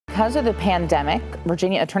Because of the pandemic,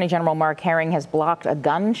 Virginia Attorney General Mark Herring has blocked a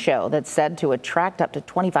gun show that's said to attract up to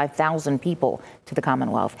 25,000 people to the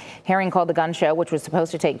Commonwealth. Herring called the gun show, which was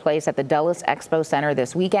supposed to take place at the Dulles Expo Center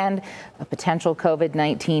this weekend, a potential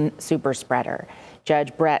COVID-19 super spreader.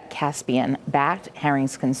 Judge Brett Caspian backed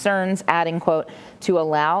Herring's concerns, adding, quote, to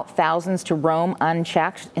allow thousands to roam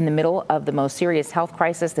unchecked in the middle of the most serious health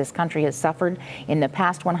crisis this country has suffered in the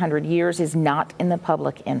past 100 years is not in the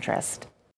public interest.